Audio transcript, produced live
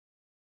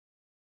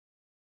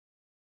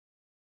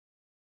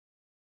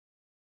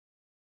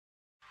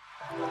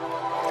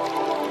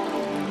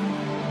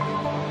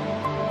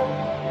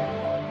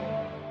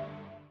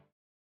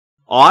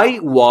I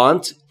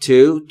want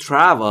to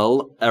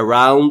travel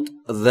around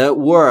the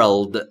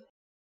world.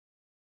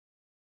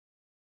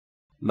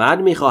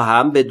 من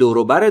میخواهم به دور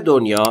و بر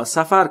دنیا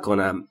سفر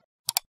کنم.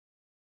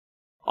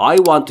 I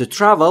want to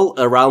travel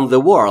around the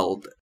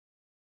world.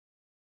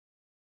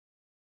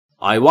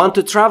 I want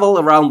to travel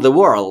around the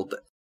world.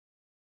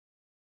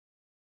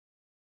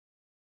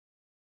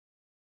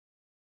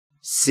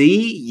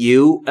 See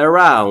you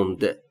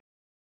around.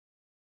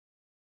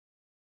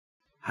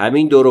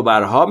 همین دور و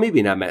برها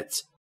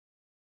میبینمت.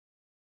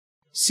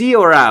 See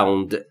you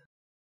around.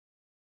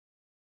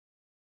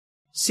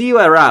 See you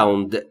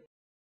around.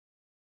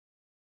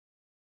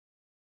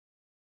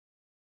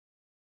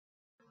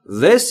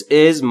 This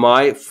is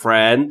my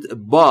friend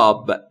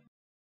Bob.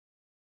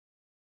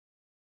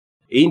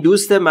 این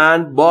دوست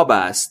من باب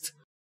است.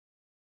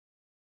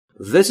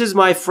 This is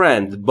my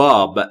friend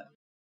Bob.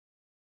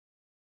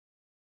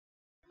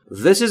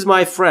 This is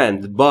my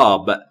friend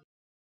Bob.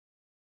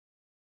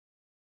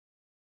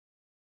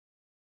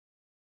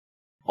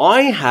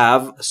 I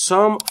have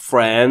some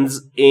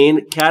friends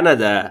in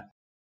Canada.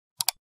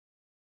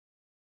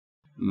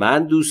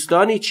 من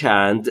دوستانی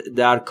چند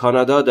در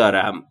کانادا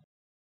دارم.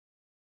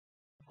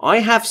 I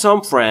have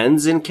some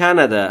friends in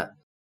Canada.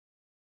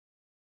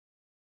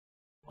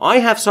 I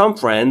have some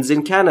friends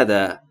in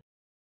Canada.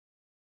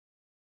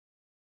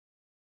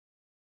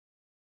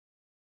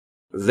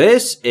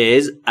 This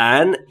is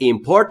an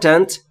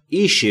important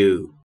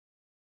issue.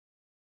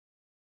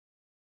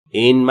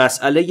 این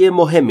مسئله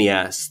مهمی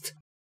است.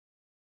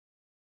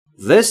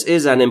 This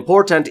is an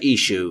important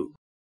issue.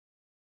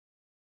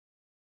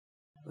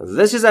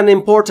 This is an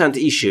important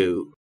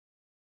issue.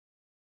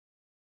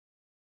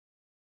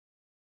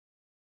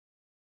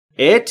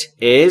 It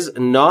is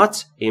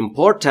not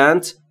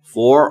important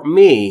for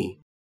me.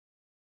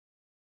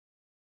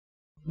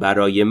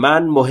 برای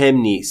من مهم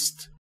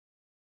نیست.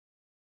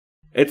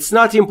 It's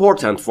not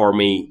important for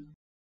me.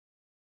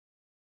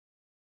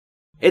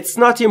 It's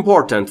not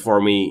important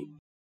for me.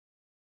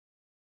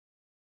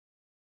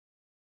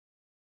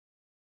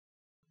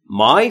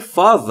 My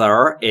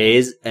father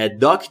is a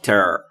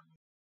doctor.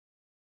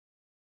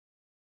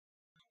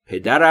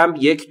 پدرم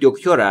یک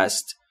دکتر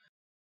است.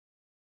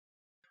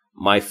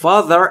 My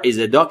father is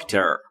a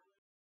doctor.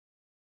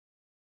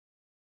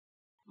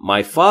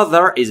 My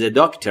father is a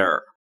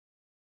doctor.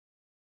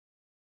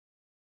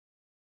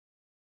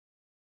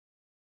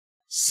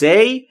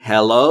 Say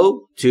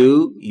hello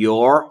to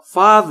your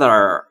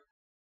father.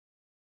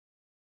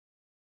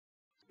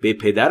 به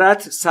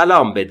پدرت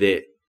سلام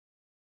بده.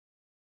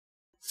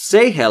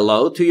 Say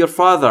hello to your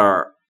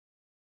father.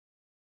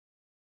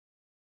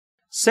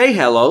 Say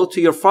hello to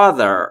your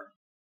father.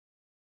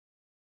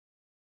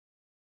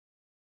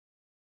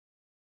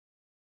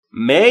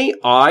 May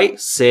I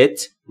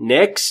sit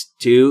next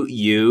to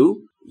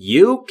you?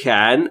 You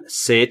can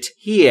sit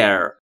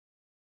here.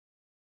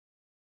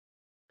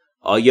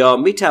 آیا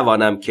می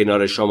توانم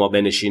کنار شما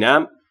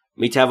بنشینم؟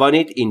 می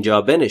توانید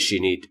اینجا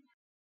بنشینید.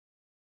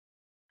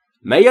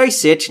 May I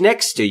sit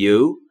next to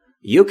you?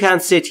 You can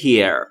sit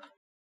here.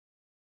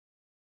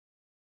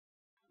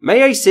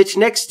 May I sit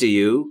next to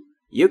you?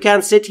 You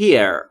can sit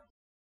here.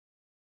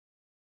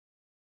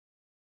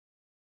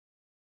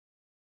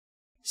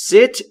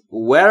 Sit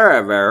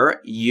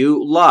wherever you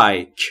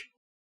like.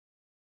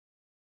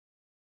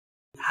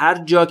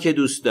 هر جا که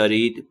دوست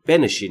دارید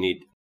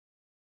بنشینید.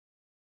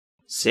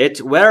 Sit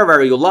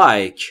wherever you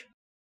like.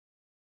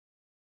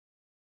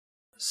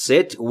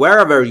 Sit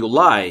wherever you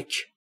like.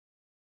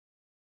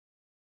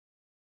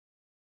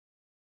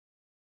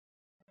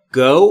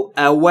 Go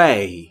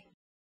away.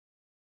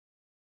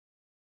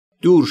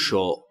 دور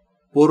شو.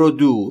 برو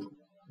دور.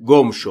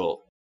 گم شو.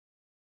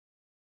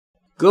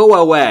 Go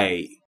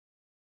away.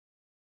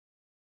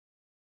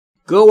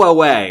 Go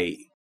away.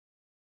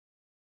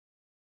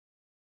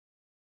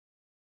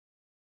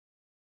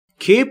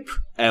 Keep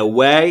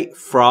away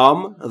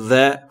from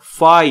the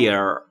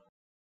fire.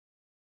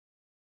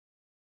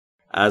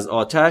 از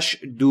آتش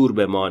دور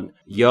بمان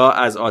یا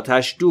از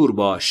آتش دور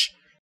باش.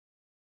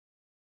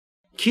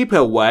 Keep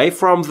away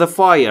from the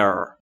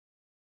fire.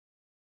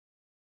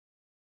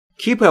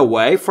 Keep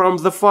away from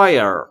the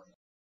fire.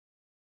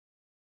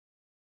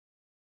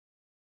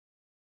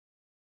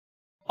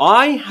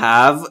 I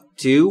have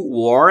to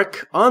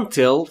work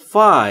until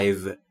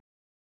 5.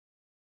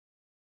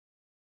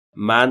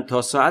 من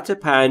تا ساعت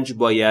 5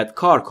 باید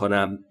کار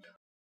کنم.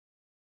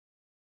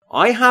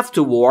 I have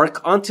to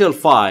work until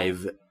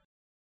 5.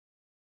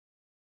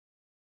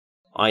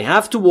 I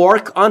have to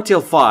work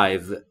until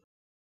 5.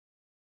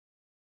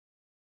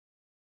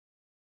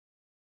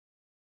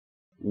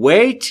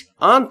 Wait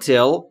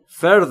until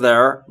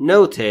further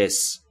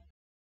notice.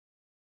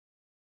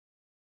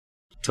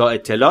 تا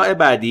اطلاع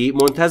بعدی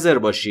منتظر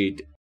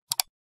باشید.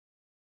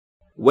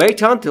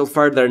 Wait until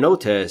further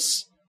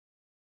notice.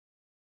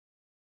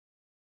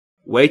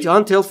 Wait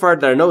until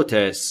further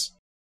notice.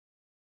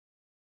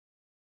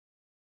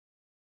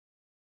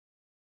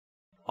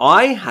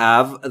 I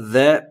have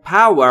the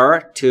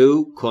power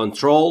to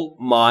control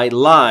my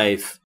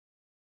life.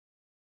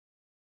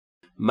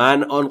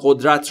 من آن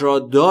قدرت را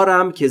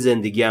دارم که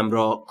زندگیم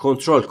را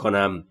کنترل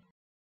کنم.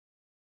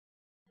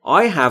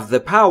 I have the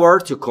power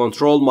to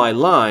control my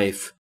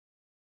life.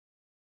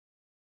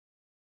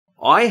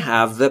 I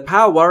have the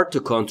power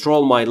to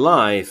control my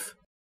life.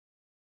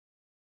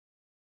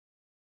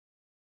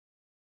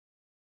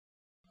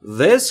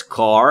 This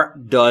car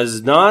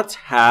does not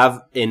have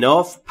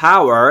enough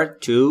power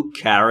to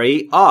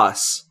carry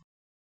us.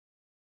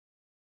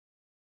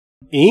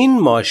 این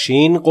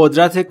ماشین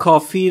قدرت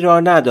کافی را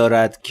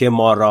ندارد که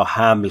ما را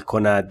حمل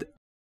کند.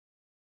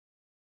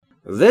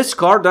 This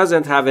car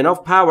doesn't have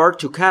enough power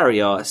to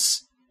carry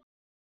us.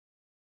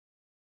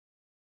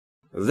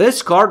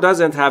 This car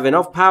doesn't have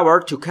enough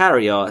power to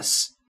carry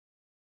us.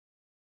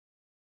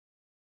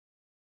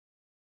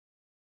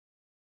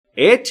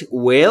 It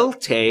will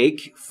take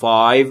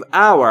 5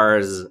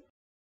 hours.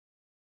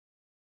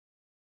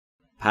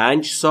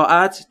 5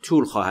 ساعت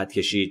طول خواهد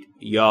کشید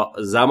یا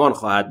زمان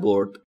خواهد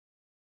برد.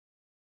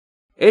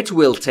 It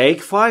will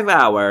take 5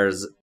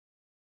 hours.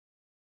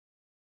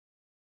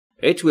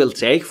 It will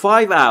take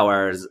 5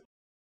 hours.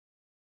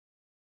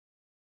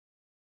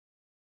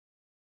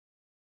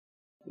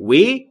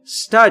 We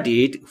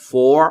studied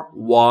for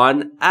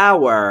 1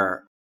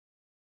 hour.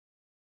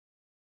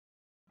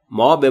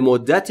 ما به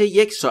مدت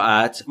 1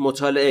 ساعت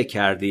مطالعه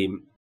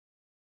کردیم.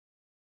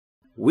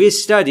 We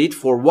studied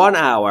for 1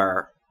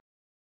 hour.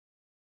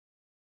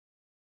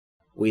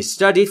 We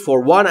studied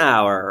for 1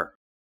 hour.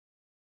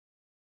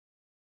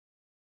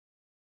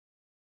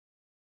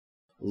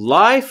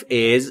 Life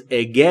is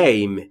a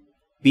game.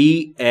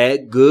 Be a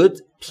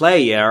good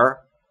player.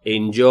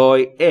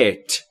 Enjoy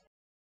it.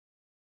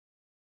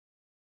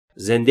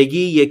 زندگی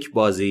یک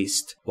بازی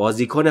است.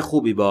 بازیکن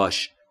خوبی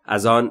باش.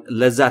 از آن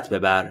لذت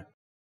ببر.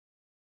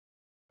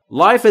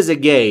 Life is a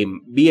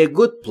game. Be a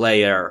good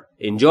player.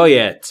 Enjoy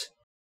it.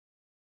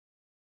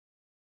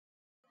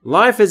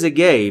 Life is a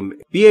game.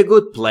 Be a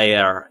good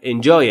player.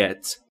 Enjoy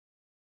it.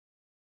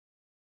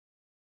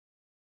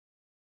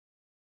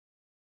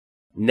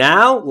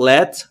 Now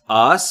let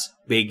us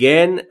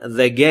begin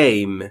the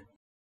game.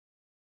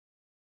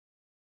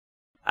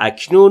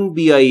 اکنون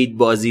بیایید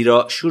بازی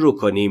را شروع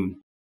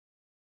کنیم.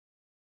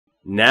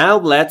 Now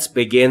let's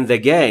begin the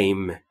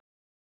game.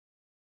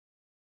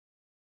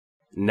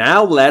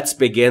 Now let's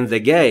begin the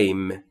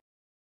game.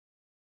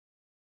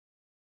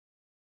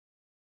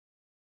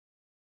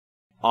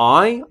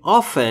 I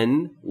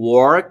often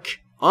work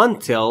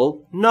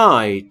until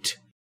night.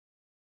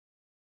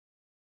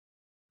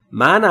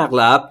 من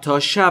اغلب تا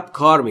شب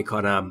کار می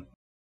کنم.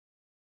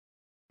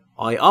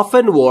 I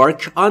often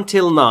work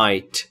until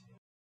night.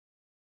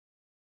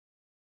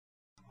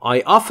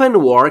 I often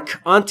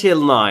work until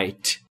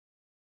night.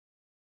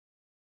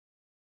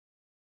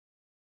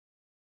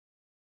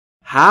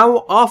 How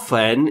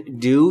often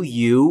do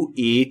you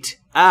eat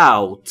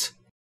out?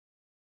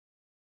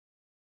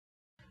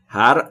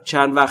 هر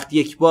چند وقت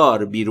یک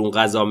بار بیرون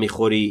غذا می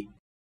خوری؟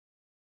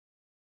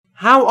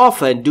 How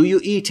often do you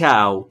eat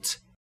out?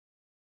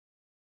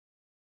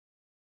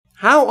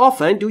 How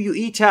often do you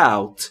eat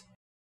out?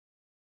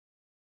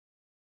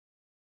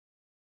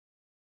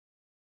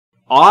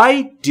 I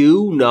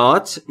do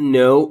not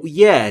know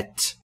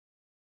yet.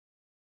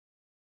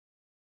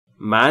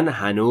 من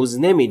هنوز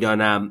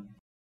نمیدانم.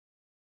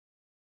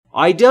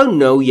 I don't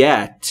know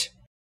yet.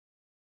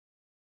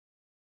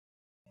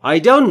 I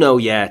don't know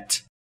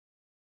yet.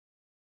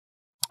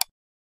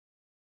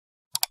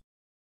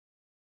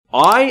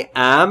 I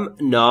am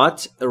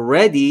not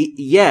ready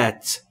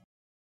yet.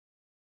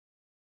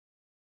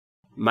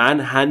 من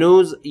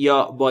هنوز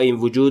یا با این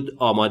وجود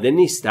آماده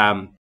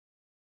نیستم.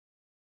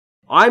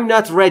 I'm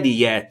not ready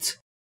yet.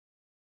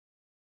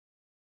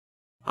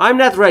 I'm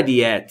not ready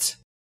yet.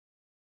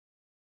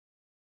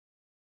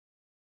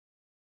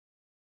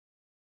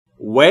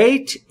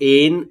 Wait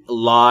in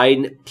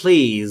line,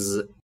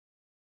 please.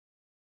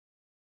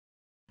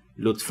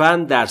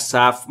 لطفاً در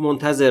صف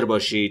منتظر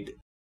باشید.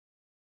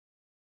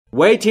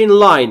 Wait in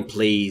line,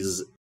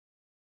 please.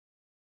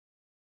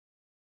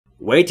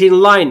 Wait in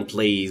line,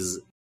 please.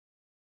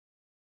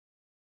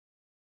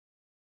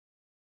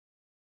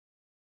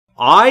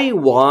 I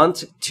want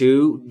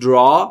to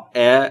draw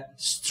a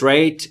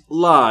straight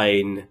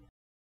line.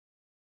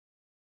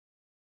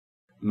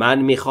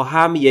 من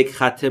میخواهم یک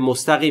خط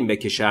مستقیم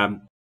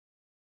بکشم.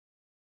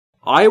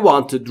 I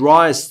want to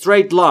draw a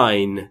straight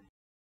line.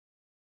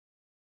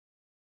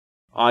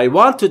 I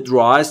want to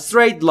draw a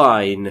straight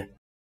line.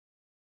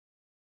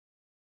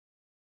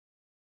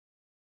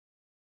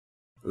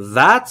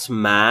 That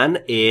man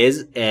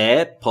is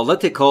a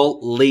political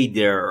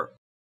leader.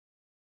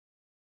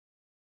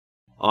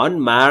 آن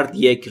مرد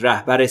یک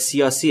رهبر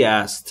سیاسی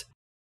است.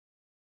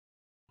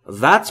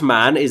 That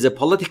man is a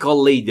political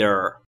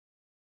leader.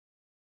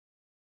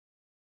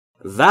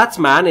 That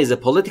man is a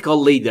political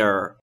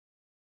leader.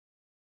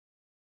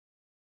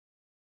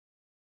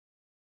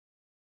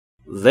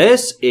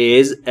 This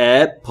is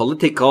a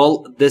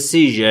political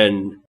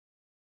decision.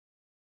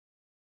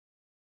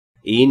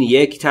 این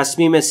یک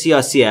تصمیم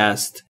سیاسی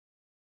است.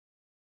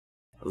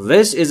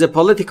 This is a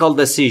political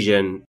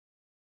decision.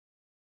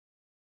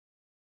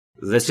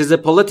 This is a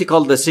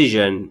political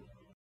decision.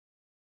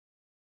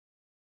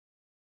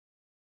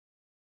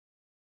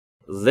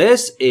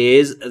 This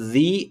is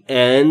the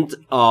end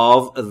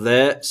of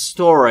the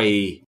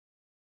story.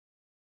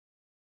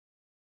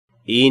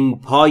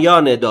 این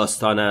پایان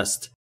داستان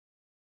است.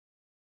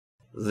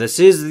 This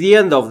is the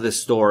end of the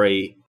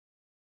story.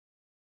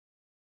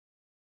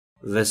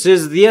 This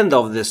is the end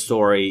of the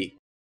story.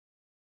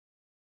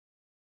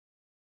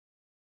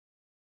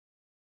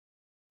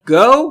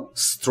 Go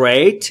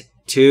straight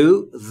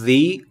to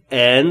the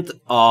end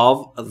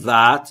of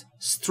that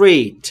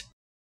street.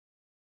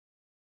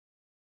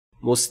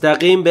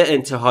 مستقیم به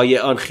انتهای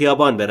آن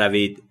خیابان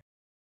بروید.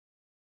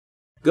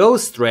 Go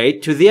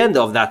straight to the end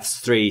of that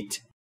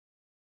street.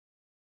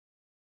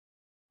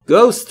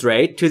 Go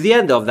straight to the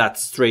end of that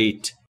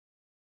street.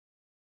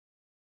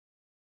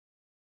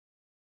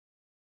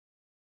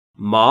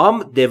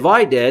 Mom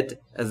divided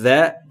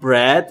the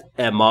bread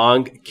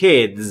among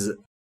kids.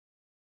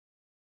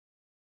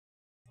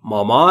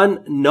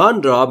 مامان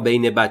نان را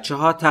بین بچه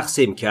ها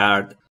تقسیم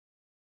کرد.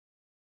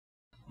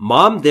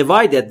 Mom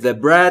divided the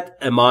bread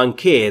among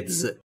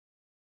kids.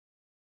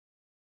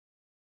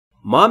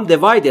 Mom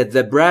divided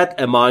the bread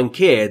among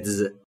kids.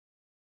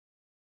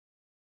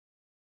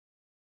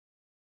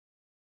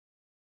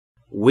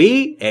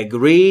 We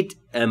agreed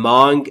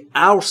among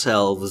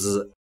ourselves.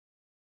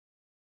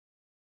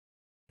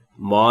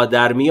 ما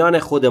در میان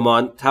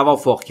خودمان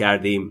توافق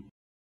کردیم.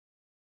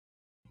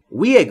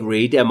 We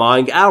agreed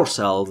among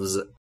ourselves.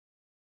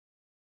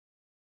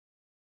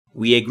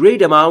 We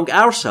agreed among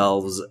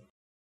ourselves.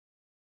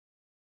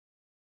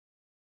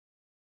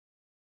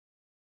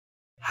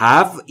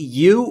 Have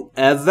you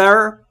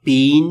ever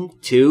been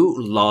to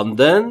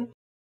London?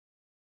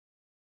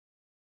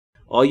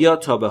 آیا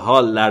تا به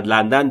حال در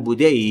لندن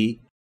بوده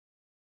ای؟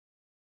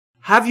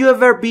 Have you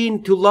ever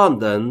been to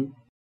London?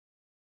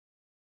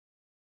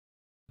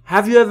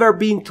 Have you ever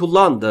been to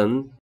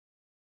London?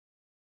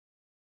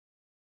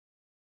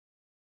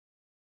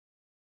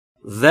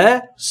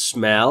 The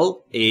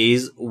smell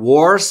is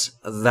worse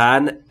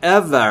than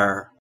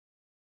ever.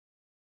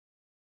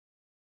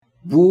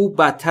 بو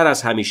بدتر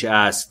از همیشه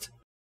است.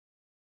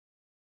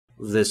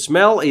 The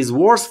smell is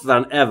worse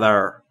than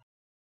ever.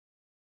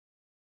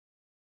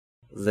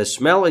 The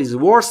smell is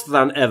worse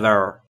than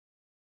ever.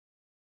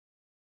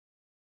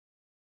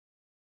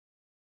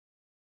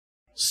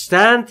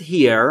 Stand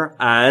here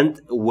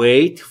and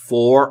wait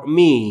for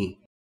me.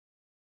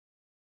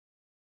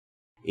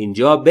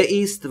 اینجا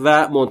بایست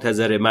و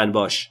منتظر من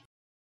باش.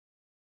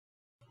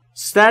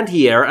 Stand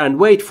here and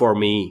wait for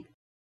me.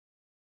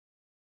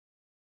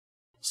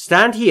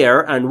 Stand here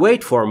and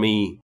wait for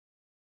me.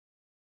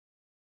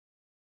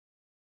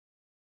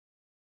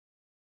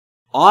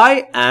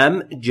 I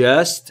am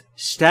just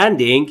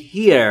standing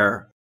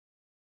here.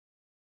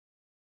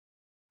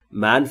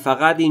 من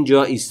فقط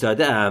اینجا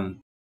ایستاده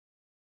ام.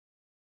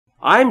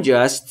 I'm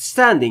just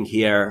standing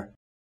here.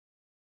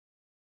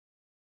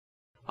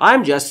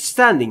 I'm just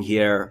standing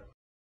here.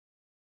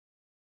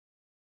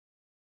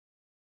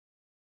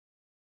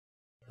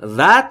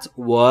 That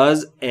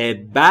was a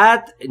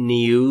bad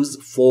news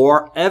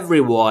for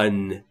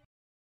everyone.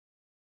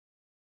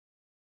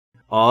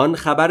 آن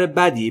خبر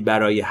بدی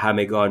برای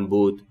همگان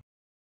بود.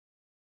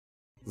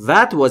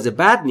 That was a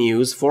bad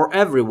news for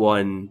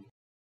everyone.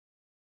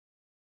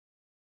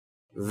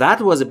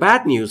 That was a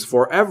bad news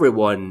for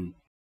everyone.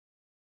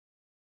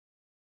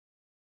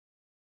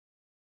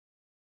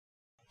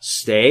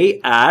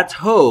 Stay at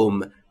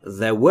home.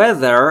 The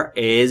weather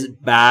is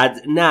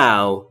bad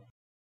now.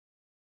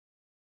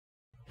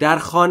 در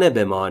خانه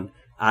بمان.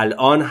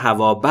 الان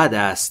هوا بد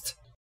است.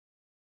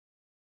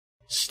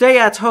 Stay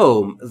at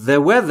home.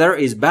 The weather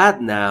is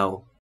bad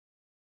now.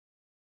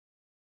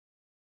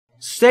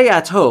 Stay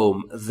at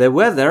home. The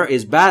weather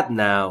is bad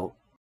now.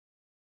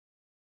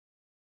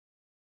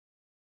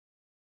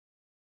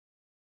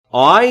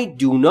 I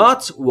do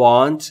not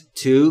want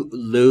to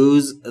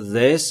lose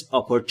this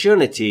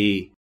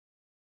opportunity.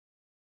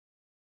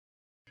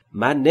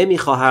 من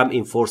نمیخواهم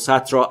این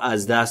فرصت را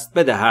از دست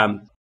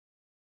بدهم.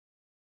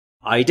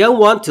 I don't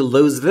want to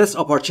lose this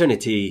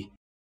opportunity.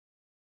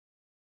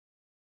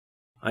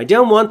 I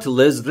don't want to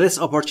lose this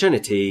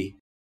opportunity.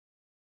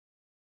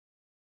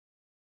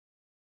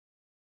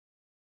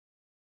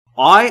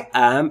 I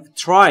am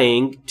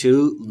trying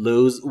to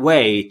lose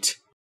weight.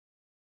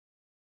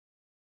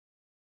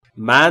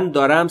 من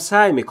دارم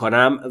سعی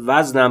میکنم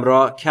وزنم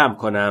را کم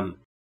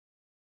کنم.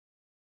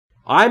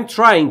 I'm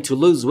trying to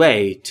lose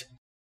weight.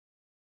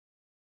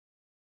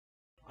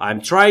 I'm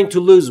trying to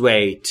lose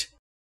weight.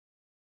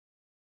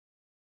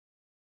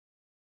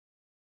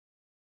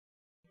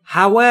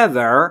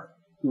 However,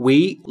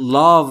 we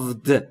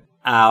loved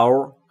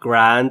our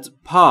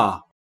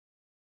grandpa.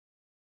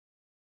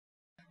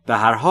 به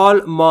هر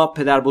حال ما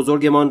پدر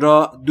بزرگمان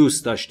را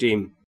دوست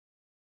داشتیم.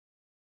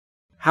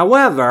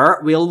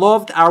 However, we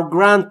loved our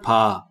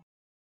grandpa.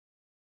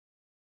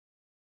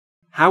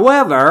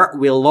 However,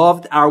 we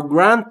loved our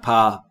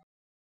grandpa.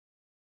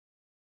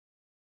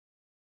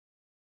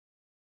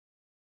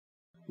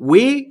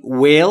 We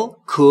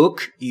will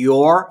cook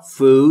your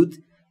food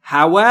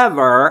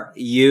however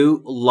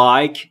you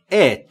like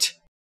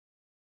it.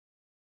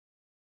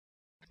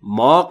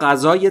 ما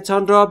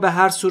غذایتان را به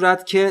هر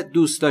صورت که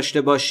دوست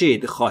داشته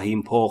باشید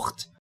خواهیم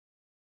پخت.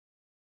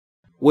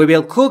 We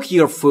will cook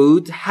your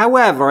food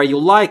however you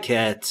like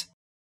it.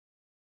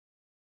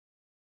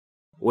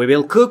 We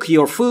will cook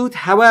your food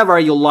however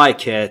you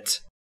like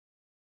it.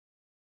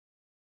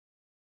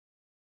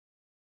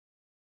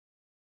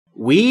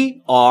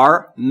 We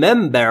are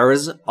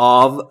members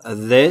of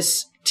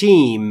this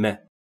team.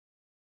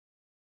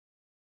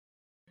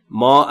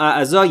 ما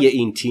اعضای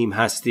این تیم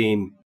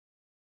هستیم.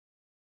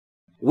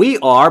 We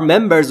are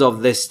members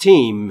of this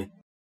team.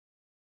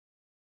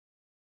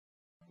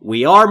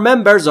 We are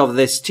members of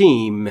this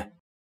team.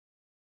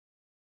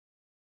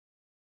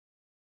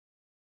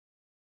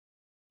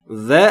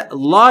 The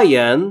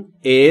lion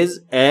is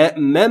a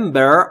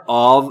member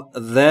of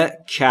the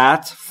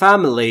cat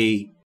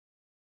family.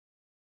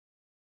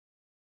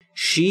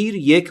 شیر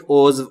یک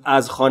عضو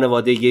از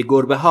خانواده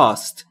گربه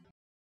هاست.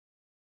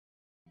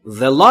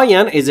 The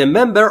lion is a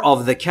member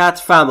of the cat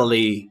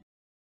family.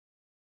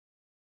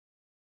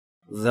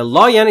 The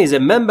lion is a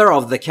member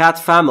of the cat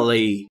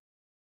family.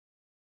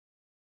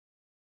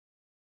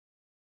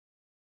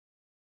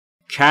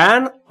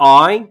 Can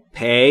I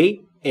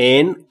pay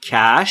in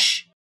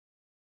cash?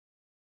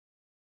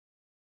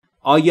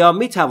 آیا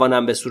می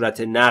توانم به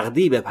صورت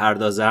نقدی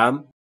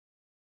بپردازم؟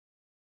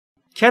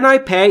 Can I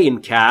pay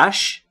in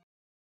cash?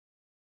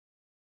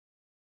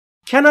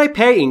 Can I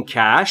pay in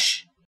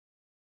cash?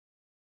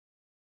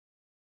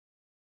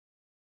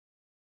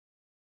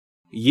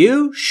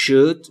 You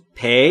should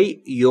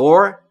pay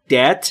your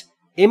debt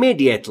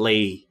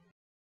immediately.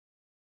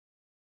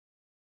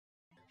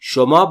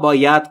 شما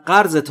باید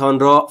قرضتان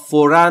را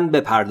فوراً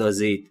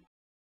بپردازید.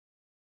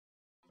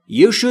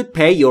 You should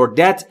pay your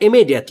debt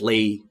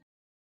immediately.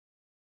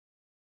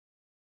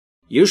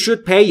 You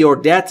should pay your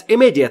debt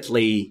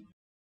immediately.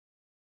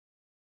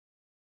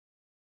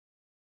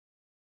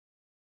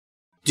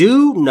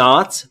 Do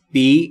not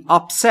be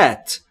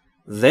upset.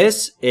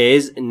 This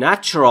is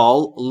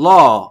natural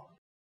law.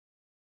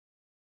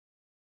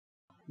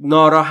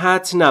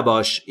 ناراحت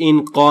نباش.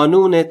 این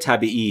قانون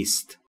طبیعی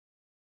است.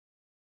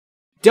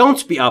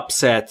 Don't be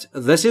upset.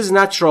 This is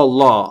natural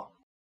law.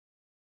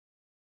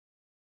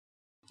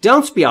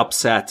 Don't be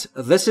upset.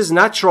 This is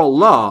natural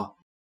law.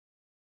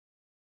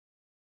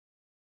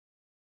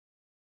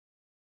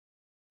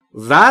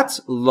 That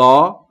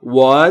law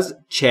was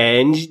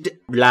changed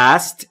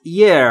last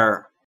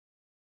year.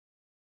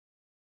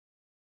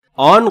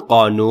 آن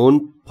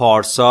قانون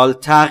پارسال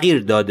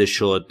تغییر داده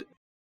شد.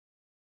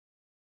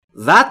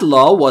 That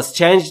law was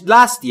changed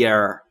last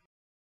year.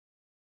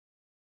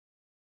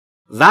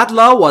 That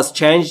law was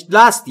changed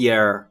last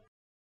year.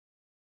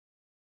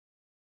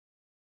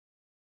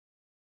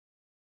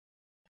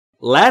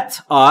 Let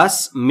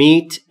us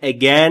meet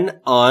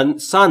again on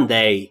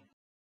Sunday.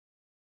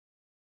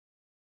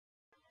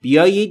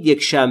 بیایید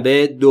یک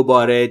شنبه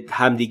دوباره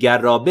همدیگر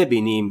را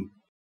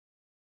ببینیم.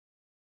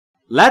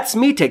 Let's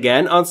meet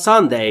again on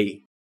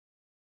Sunday.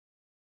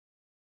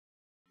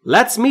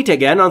 Let's meet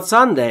again on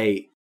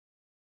Sunday.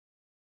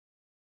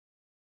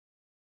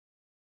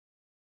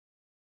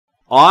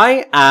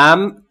 I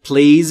am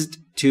pleased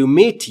to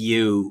meet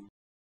you.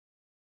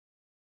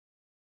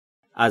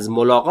 از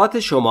ملاقات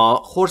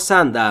شما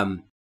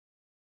خرسندم.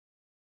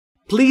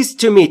 Pleased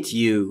to meet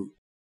you.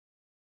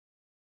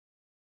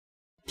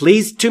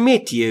 Pleased to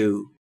meet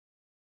you.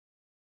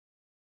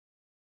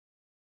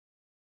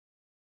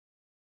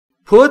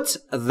 Put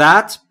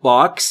that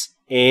box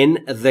in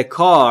the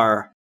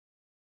car.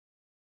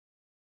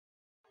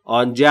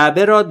 آن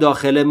جعبه را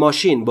داخل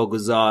ماشین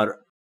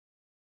بگذار.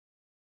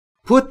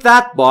 Put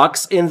that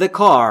box in the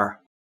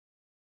car.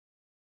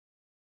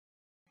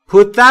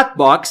 Put that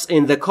box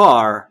in the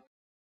car.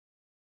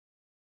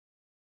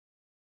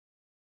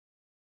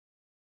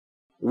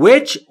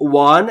 Which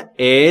one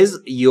is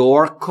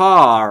your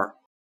car?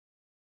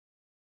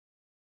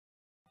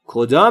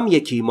 کدام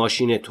یکی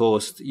ماشین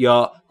توست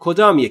یا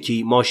کدام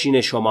یکی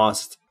ماشین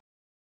شماست؟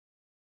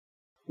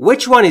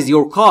 Which one is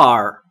your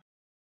car?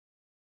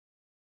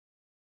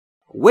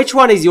 Which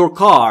one is your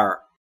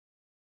car?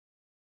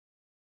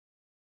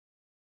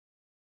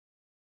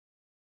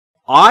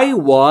 I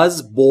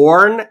was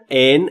born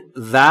in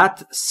that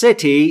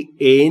city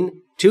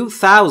in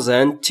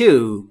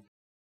 2002.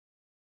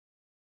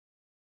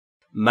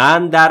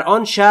 من در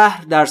آن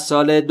شهر در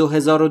سال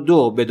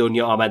 2002 به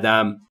دنیا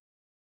آمدم.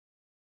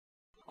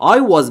 I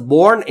was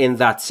born in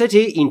that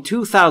city in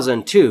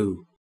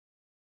 2002.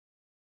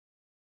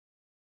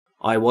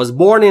 I was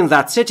born in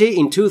that city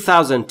in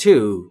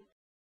 2002.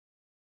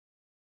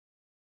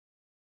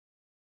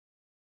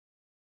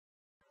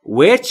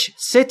 Which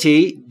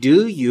city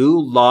do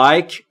you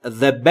like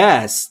the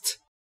best?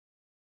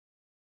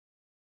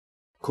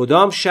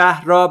 کدام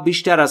شهر را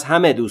بیشتر از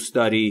همه دوست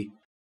داری؟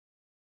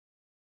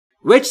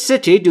 Which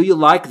city do you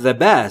like the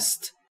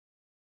best?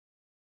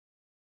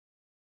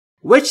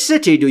 Which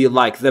city do you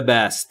like the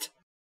best?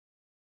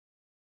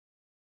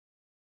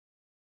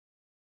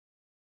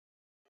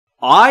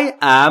 I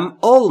am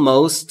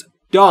almost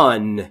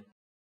done.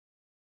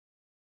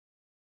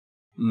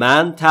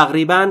 من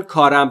تقریباً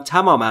کارم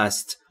تمام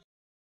است.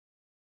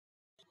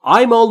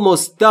 I'm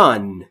almost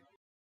done.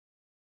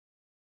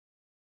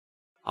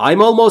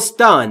 I'm almost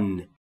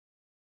done.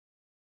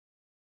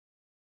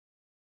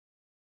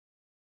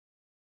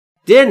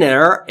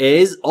 Dinner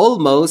is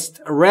almost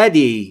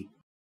ready.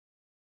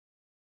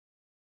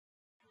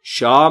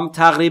 شام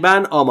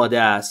تقریباً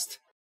آماده است.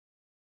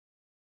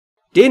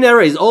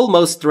 Dinner is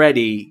almost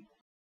ready.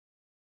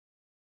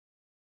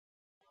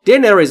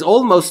 Dinner is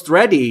almost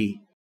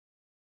ready.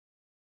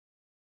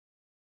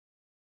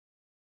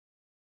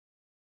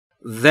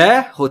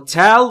 The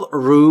hotel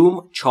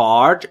room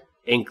charge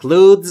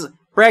includes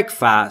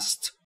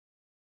breakfast.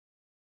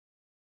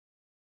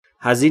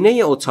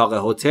 هزینه اتاق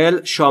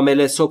هتل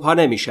شامل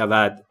صبحانه می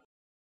شود.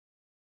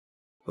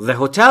 The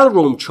hotel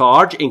room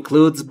charge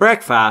includes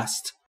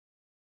breakfast.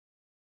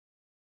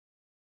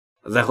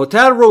 The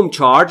hotel room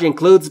charge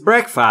includes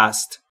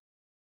breakfast.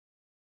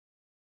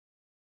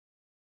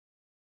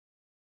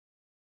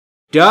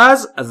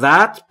 Does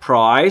that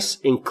price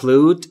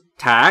include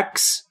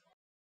tax?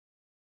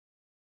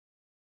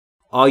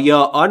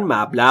 آیا آن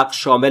مبلغ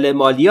شامل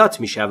مالیات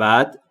می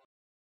شود؟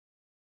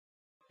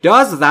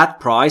 Does that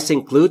price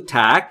include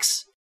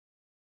tax?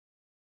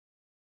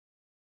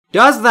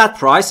 Does that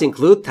price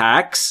include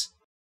tax?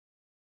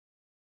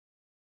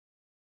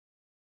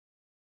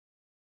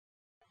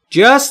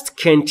 Just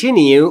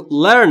continue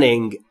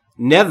learning.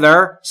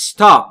 Never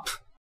stop.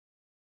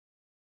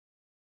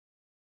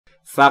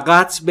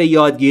 فقط به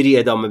یادگیری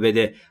ادامه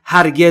بده.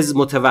 هرگز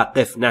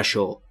متوقف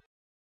نشو.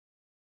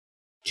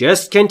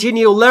 Just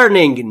continue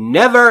learning.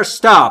 Never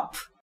stop.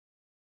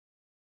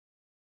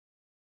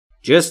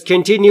 Just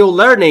continue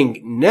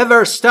learning.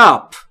 Never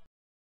stop.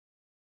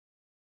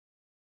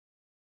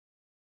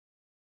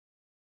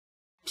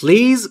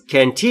 Please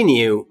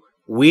continue.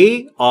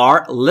 We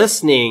are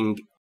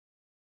listening.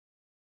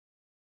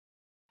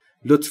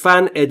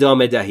 لطفاً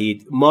ادامه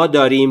دهید. ما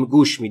داریم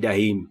گوش می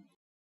دهیم.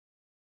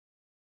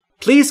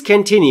 Please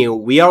continue.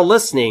 We are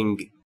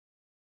listening.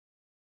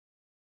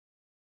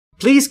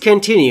 Please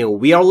continue.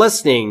 We are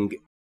listening.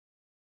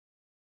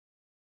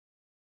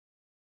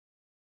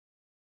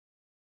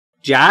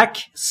 Jack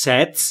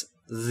sets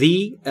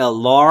the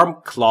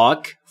alarm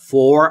clock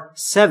for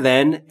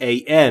 7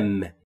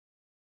 a.m.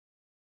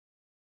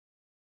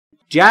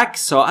 جک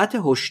ساعت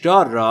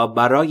هشدار را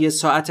برای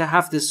ساعت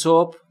 7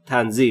 صبح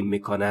تنظیم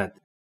می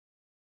کند.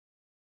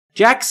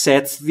 Jack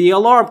sets the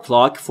alarm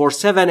clock for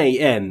 7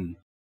 a.m.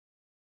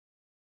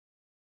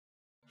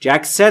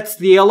 Jack sets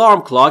the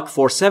alarm clock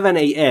for 7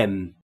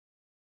 a.m.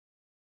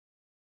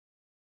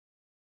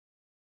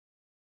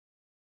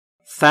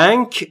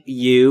 Thank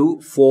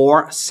you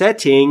for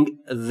setting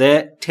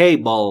the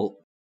table.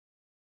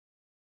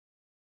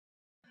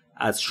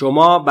 از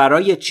شما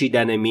برای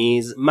چیدن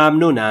میز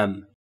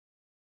ممنونم.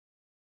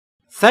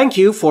 Thank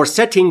you for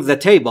setting the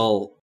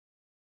table.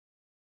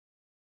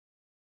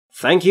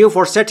 Thank you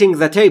for setting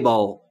the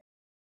table.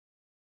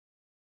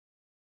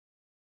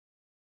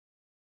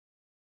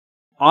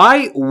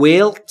 I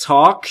will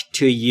talk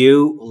to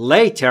you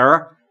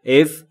later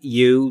if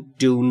you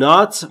do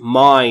not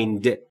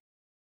mind.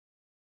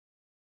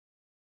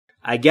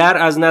 اگر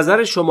از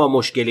نظر شما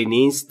مشکلی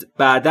نیست،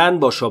 بعداً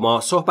با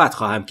شما صحبت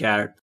خواهم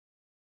کرد.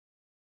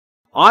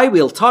 I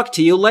will talk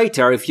to you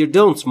later if you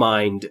don't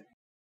mind.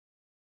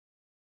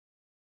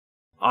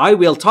 I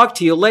will talk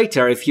to you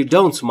later if you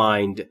don't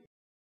mind.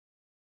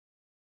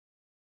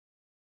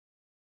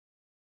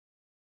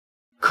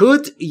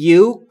 Could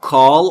you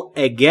call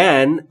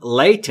again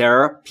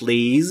later,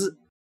 please?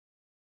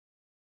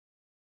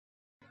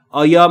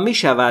 آیا می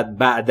شود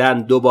بعداً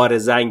دوباره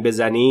زنگ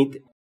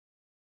بزنید؟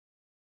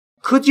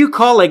 Could you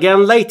call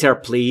again later,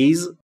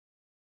 please?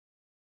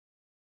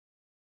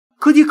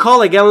 Could you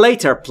call again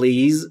later,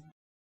 please?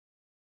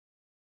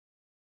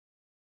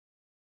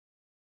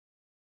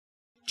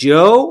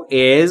 Joe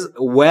is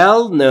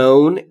well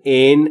known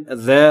in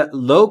the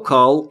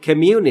local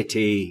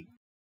community.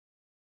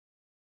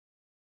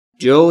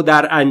 جو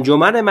در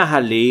انجمن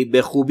محلی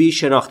به خوبی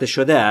شناخته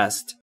شده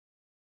است.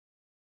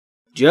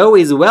 Joe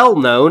is well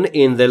known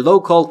in the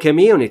local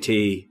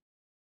community.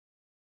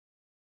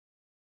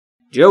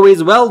 Joe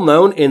is well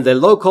known in the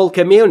local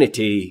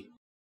community.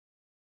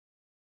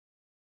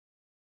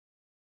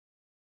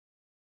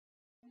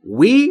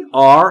 We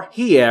are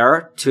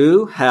here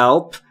to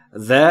help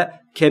the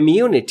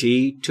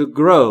community to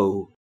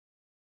grow.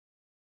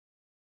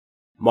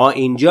 ما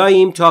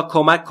اینجاییم تا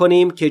کمک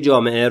کنیم که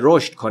جامعه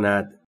رشد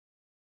کند.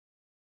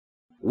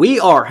 We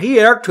are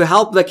here to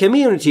help the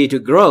community to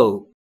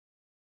grow.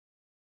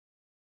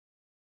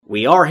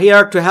 We are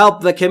here to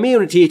help the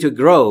community to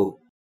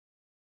grow.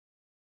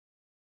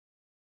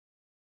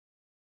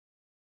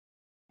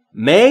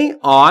 May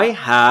I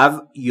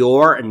have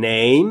your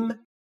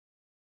name?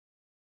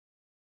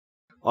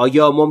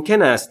 آیا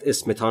ممکن است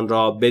اسمتان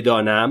را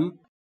بدانم؟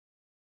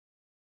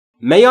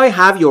 May I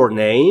have your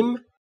name?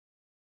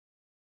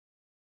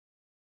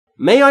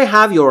 May I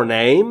have your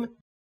name?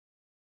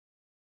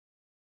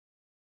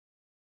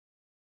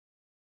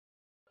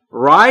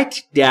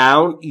 Write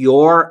down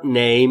your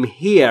name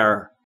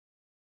here.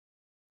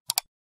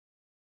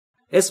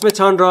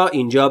 اسمتان را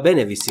اینجا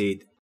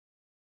بنویسید.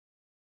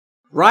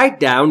 Write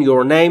down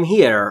your name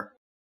here.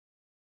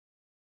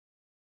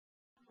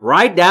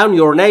 Write down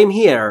your name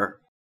here.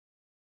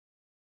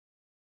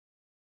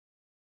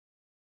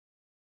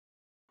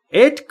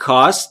 It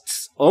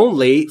costs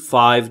only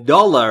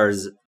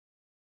 $5.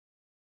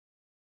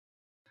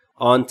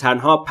 آن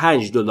تنها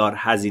 $5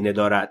 هزینه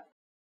دارد.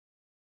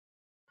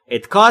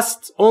 It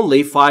costs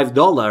only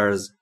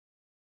 $5.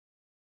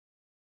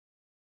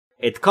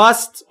 It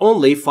costs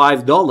only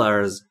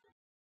 $5.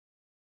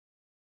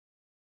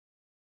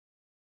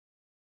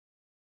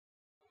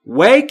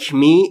 Wake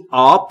me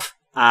up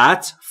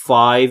at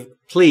 5,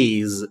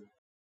 please.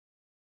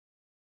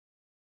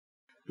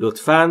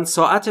 لطفاً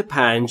ساعت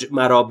 5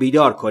 مرا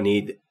بیدار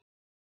کنید.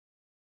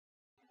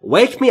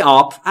 Wake me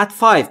up at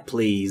 5,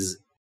 please.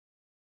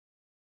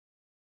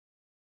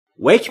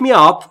 Wake me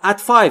up at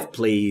 5,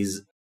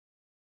 please.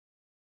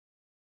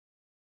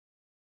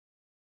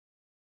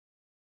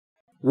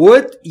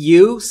 Would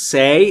you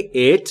say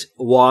it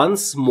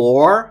once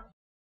more?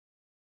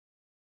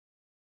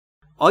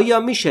 آیا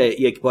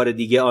میشه یک بار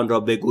دیگه آن را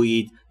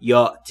بگویید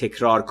یا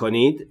تکرار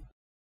کنید؟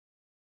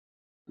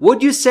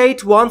 Would you say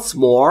it once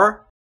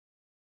more?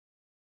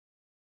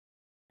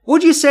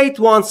 Would you say it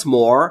once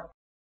more?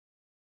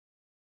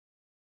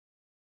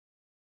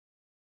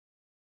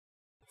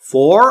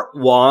 For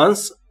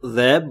once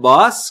the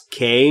bus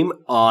came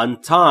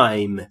on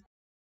time.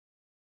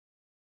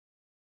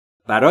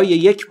 برای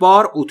یک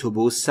بار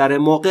اتوبوس سر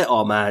موقع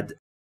آمد.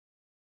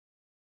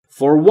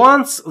 For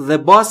once the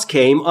bus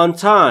came on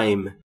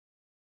time.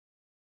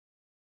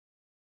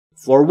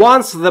 For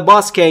once the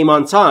bus came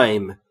on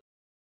time.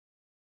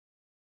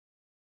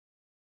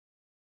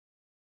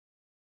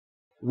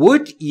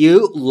 Would you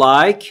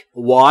like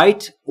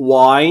white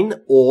wine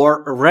or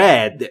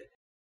red?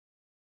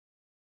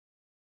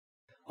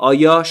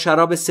 آیا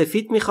شراب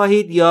سفید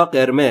می‌خواهید یا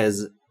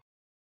قرمز؟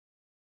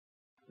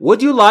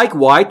 Would you like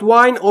white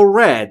wine or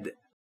red?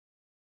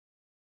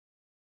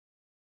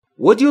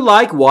 Would you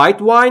like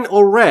white wine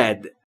or red?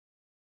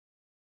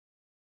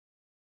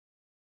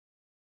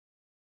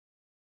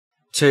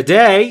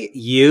 Today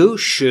you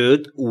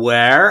should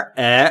wear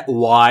a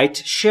white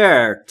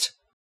shirt.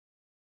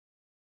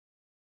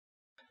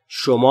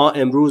 شما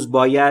امروز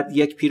باید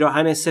یک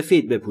پیراهن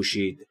سفید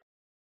بپوشید.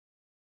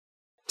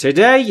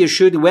 Today you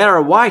should wear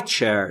a white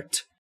shirt.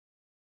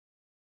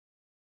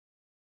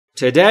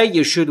 Today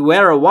you should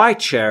wear a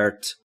white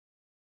shirt.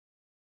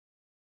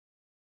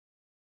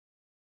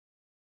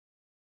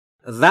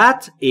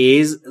 That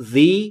is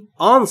the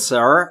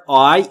answer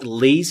I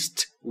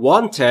least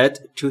wanted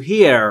to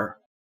hear.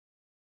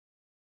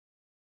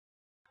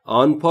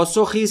 آن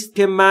پاسخی است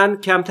که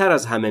من کمتر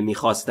از همه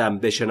می‌خواستم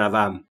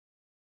بشنوم.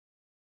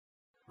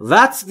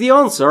 That's the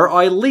answer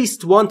I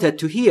least wanted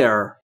to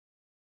hear.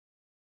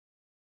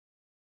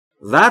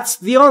 That's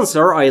the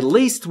answer I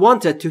least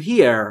wanted to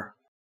hear.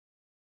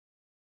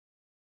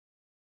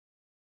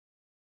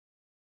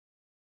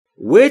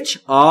 Which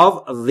of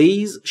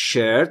these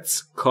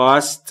shirts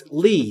cost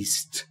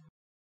least?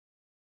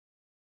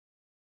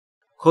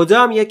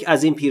 کدام یک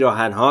از این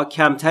پیراهن‌ها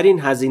کمترین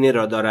هزینه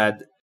را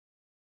دارد؟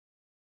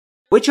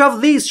 Which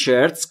of these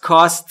shirts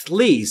cost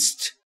least?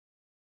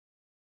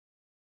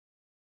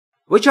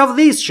 Which of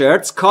these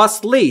shirts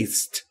cost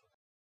least?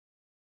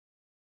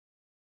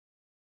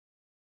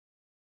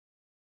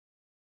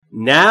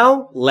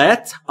 Now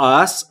let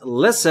us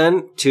listen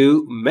to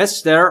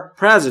Mr.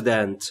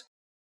 President.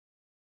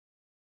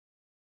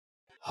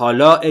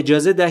 حالا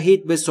اجازه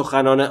دهید به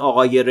سخنان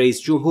آقای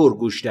رئیس جمهور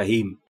گوش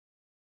دهیم.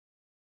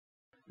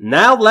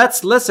 Now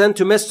let's listen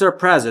to Mr.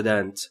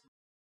 President.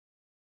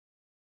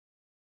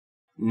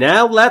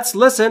 Now let's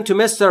listen to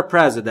Mr.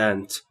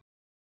 President.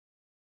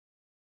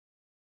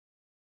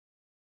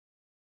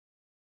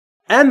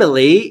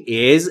 Emily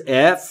is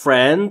a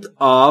friend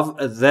of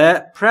the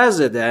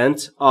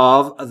president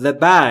of the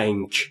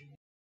bank.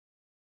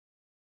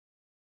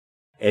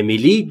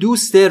 امیلی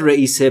دوست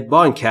رئیس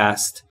بانک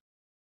است.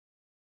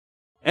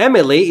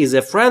 Emily is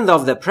a friend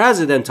of the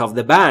president of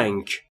the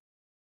bank.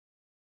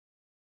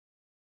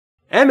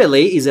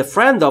 Emily is a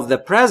friend of the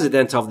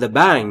president of the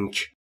bank.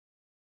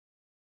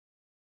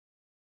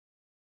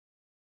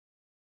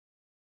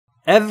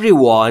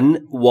 Everyone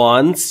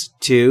wants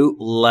to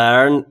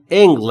learn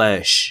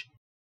English.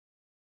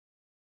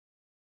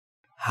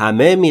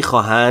 همه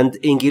می‌خواهند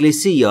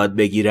انگلیسی یاد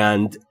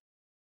بگیرند.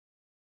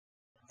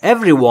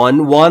 Everyone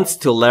wants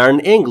to learn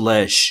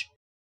English.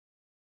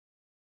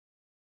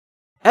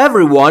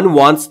 Everyone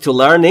wants to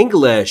learn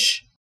English.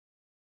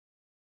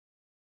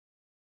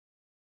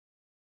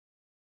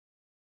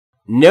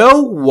 No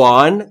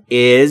one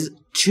is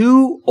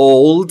too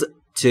old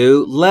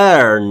to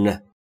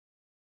learn.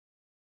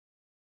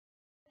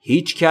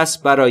 هیچ کس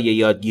برای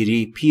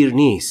یادگیری پیر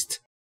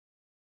نیست.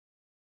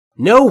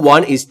 No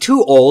one is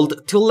too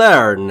old to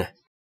learn.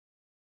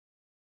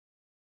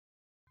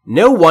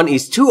 No one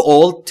is too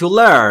old to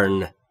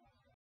learn.